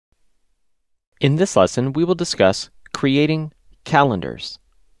In this lesson, we will discuss creating calendars.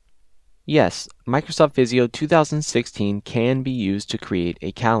 Yes, Microsoft Visio 2016 can be used to create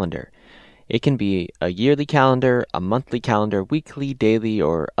a calendar. It can be a yearly calendar, a monthly calendar, weekly, daily,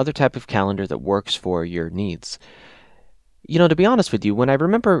 or other type of calendar that works for your needs. To be honest with you, when I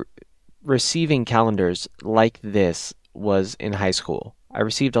remember receiving calendars like this was in high school. I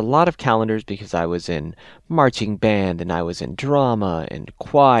received a lot of calendars because I was in marching band and I was in drama and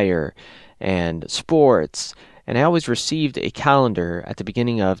choir and sports, and I always received a calendar at the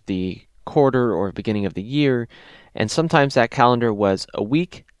beginning of the quarter or beginning of the year, and sometimes that calendar was a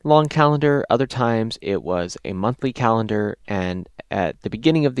week-long calendar, other times it was a monthly calendar, and at the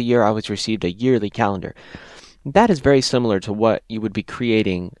beginning of the year I always received a yearly calendar. That is very similar to what you would be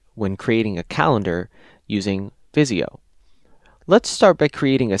creating when creating a calendar using Visio. Let's start by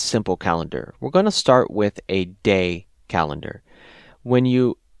creating a simple calendar. We're going to start with a day calendar. When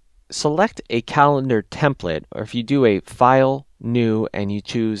you select a calendar template, or if you do a File, New, and you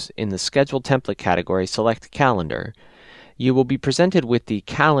choose in the Schedule Template category, select Calendar, you will be presented with the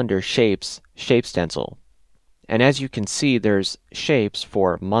Calendar Shapes shape stencil. And as you can see, there's shapes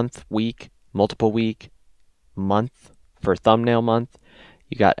for month, week, multiple week, month for thumbnail month.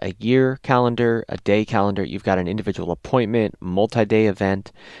 You got a year calendar, a day calendar, you've got an individual appointment, multi-day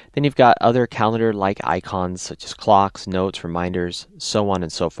event, then you've got other calendar-like icons such as clocks, notes, reminders, so on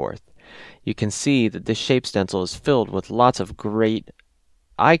and so forth. You can see that this shape stencil is filled with lots of great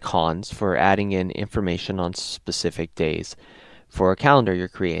icons for adding in information on specific days for a calendar you're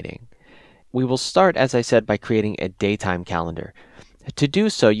creating. We will start, as I said, by creating a daytime calendar. To do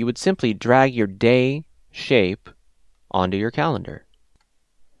so, you would simply drag your day shape onto your calendar.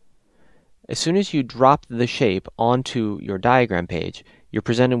 As soon as you drop the shape onto your diagram page, you're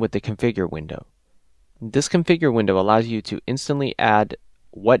presented with the configure window. This configure window allows you to instantly add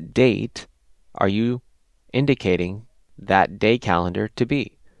what date are you indicating that day calendar to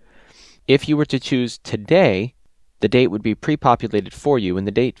be. If you were to choose today, the date would be pre-populated for you in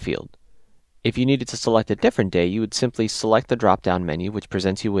the date field. If you needed to select a different day, you would simply select the drop-down menu, which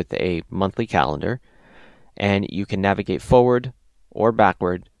presents you with a monthly calendar, and you can navigate forward or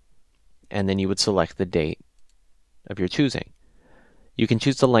backward, and then you would select the date of your choosing. You can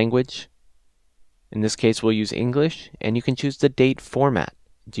choose the language. In this case, we'll use English, and you can choose the date format.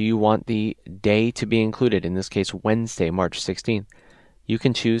 Do you want the day to be included? In this case, Wednesday, March 16th. You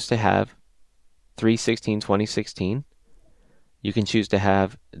can choose to have 3/16/2016. You can choose to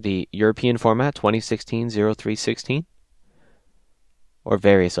have the European format, 2016-03/16, or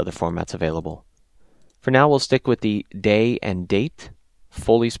various other formats available. For now, we'll stick with the day and date,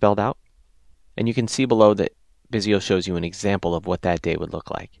 fully spelled out. And you can see below that Visio shows you an example of what that day would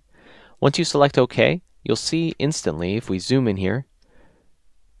look like. Once you select OK, you'll see instantly, if we zoom in here,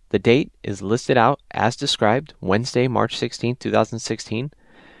 the date is listed out as described, Wednesday, March 16th, 2016.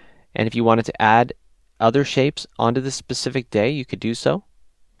 And if you wanted to add other shapes onto this specific day, you could do so.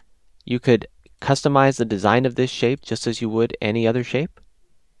 You could customize the design of this shape just as you would any other shape.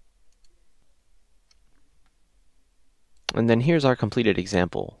 And then here's our completed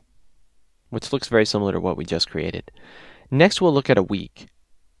example, which looks very similar to what we just created. Next, we'll look at a week.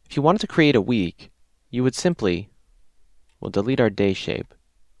 If you wanted to create a week, you would simply, we'll delete our day shape.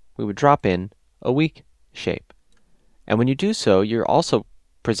 We would drop in a week shape. And when you do so, you're also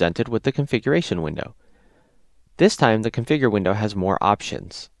presented with the configuration window. This time, the configure window has more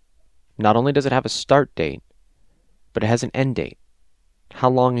options. Not only does it have a start date, but it has an end date. How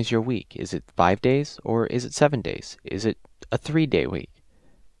long is your week? Is it 5 days or is it 7 days? Is it a 3-day week?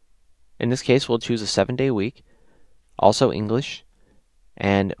 In this case, we'll choose a 7-day week, also English,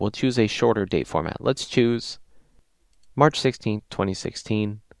 and we'll choose a shorter date format. Let's choose March 16th,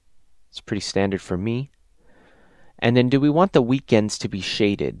 2016. It's pretty standard for me. And then do we want the weekends to be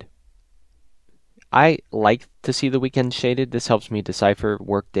shaded? I like to see the weekends shaded. This helps me decipher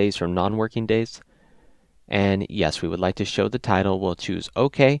work days from non-working days. And yes, we would like to show the title. We'll choose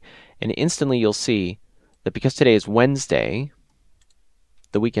OK, and instantly you'll see that because today is Wednesday,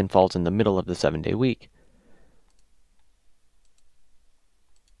 the weekend falls in the middle of the 7-day week.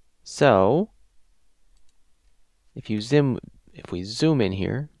 So, if we zoom in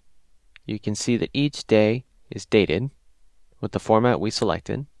here, you can see that each day is dated with the format we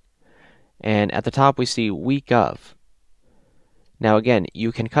selected. And at the top we see week of. Now again,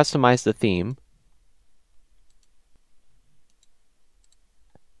 you can customize the theme.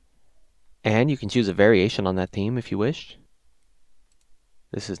 And you can choose a variation on that theme if you wish.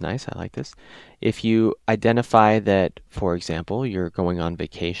 This is nice, I like this. If you identify that, for example, you're going on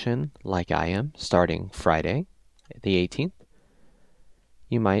vacation, like I am, starting Friday, the 18th,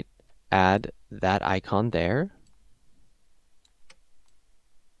 you might add that icon there.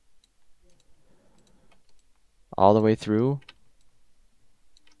 All the way through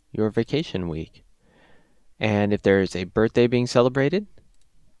your vacation week. And if there's a birthday being celebrated,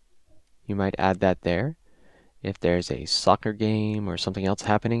 you might add that there. If there's a soccer game or something else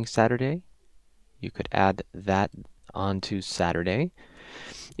happening Saturday, you could add that onto Saturday.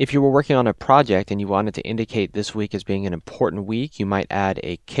 If you were working on a project and you wanted to indicate this week as being an important week, you might add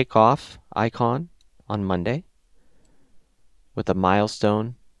a kickoff icon on Monday, with a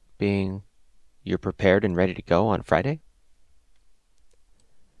milestone being you're prepared and ready to go on Friday.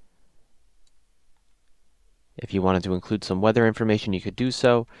 If you wanted to include some weather information, you could do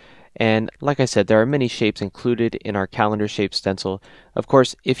so. And like I said, there are many shapes included in our calendar shape stencil. Of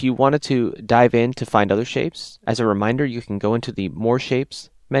course, if you wanted to dive in to find other shapes, as a reminder, you can go into the More Shapes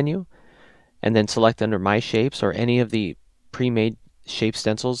menu and then select under My Shapes or any of the pre-made shape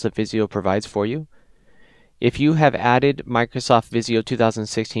stencils that Visio provides for you. If you have added Microsoft Visio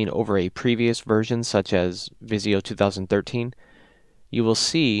 2016 over a previous version, such as Visio 2013, you will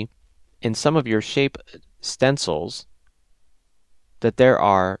see in some of your shape stencils that there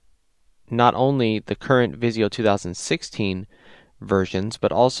are not only the current Visio 2016 versions,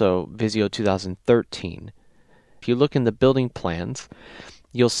 but also Visio 2013. If you look in the building plans,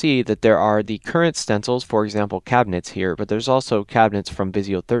 you'll see that there are the current stencils, for example, cabinets here, but there's also cabinets from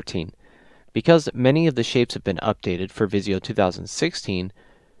Visio 13. Because many of the shapes have been updated for Visio 2016,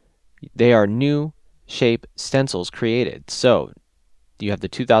 they are new shape stencils created. So you have the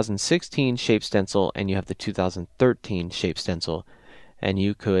 2016 shape stencil and you have the 2013 shape stencil, and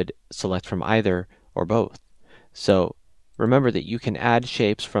you could select from either or both. So remember that you can add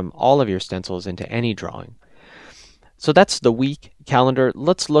shapes from all of your stencils into any drawing. So that's the week calendar.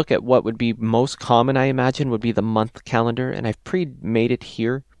 Let's look at what would be most common, I imagine, would be the month calendar, and I've pre-made it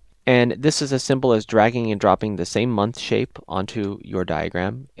here. And this is as simple as dragging and dropping the same month shape onto your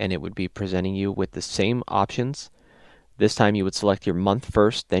diagram, and it would be presenting you with the same options. This time you would select your month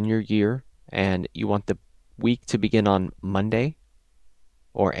first, then your year, and you want the week to begin on Monday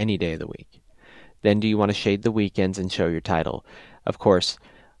or any day of the week. Then do you want to shade the weekends and show your title? Of course,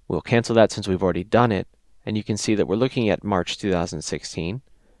 we'll cancel that since we've already done it, and you can see that we're looking at March 2016,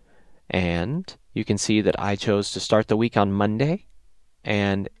 and you can see that I chose to start the week on Monday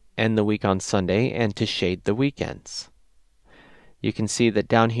and end the week on Sunday, and to shade the weekends. You can see that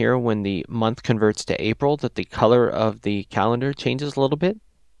down here when the month converts to April, that the color of the calendar changes a little bit.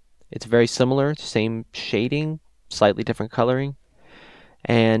 It's very similar, same shading, slightly different coloring.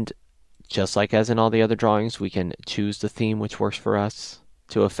 And just like as in all the other drawings, we can choose the theme which works for us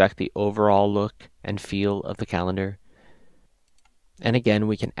to affect the overall look and feel of the calendar. And again,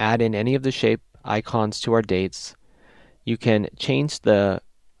 we can add in any of the shape icons to our dates. You can change the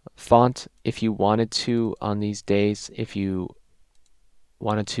font if you wanted to on these days. If you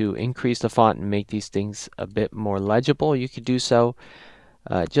wanted to increase the font and make these things a bit more legible, you could do so.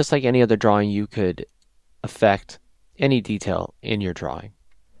 Just like any other drawing, you could affect any detail in your drawing.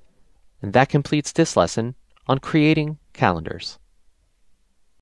 And that completes this lesson on creating calendars.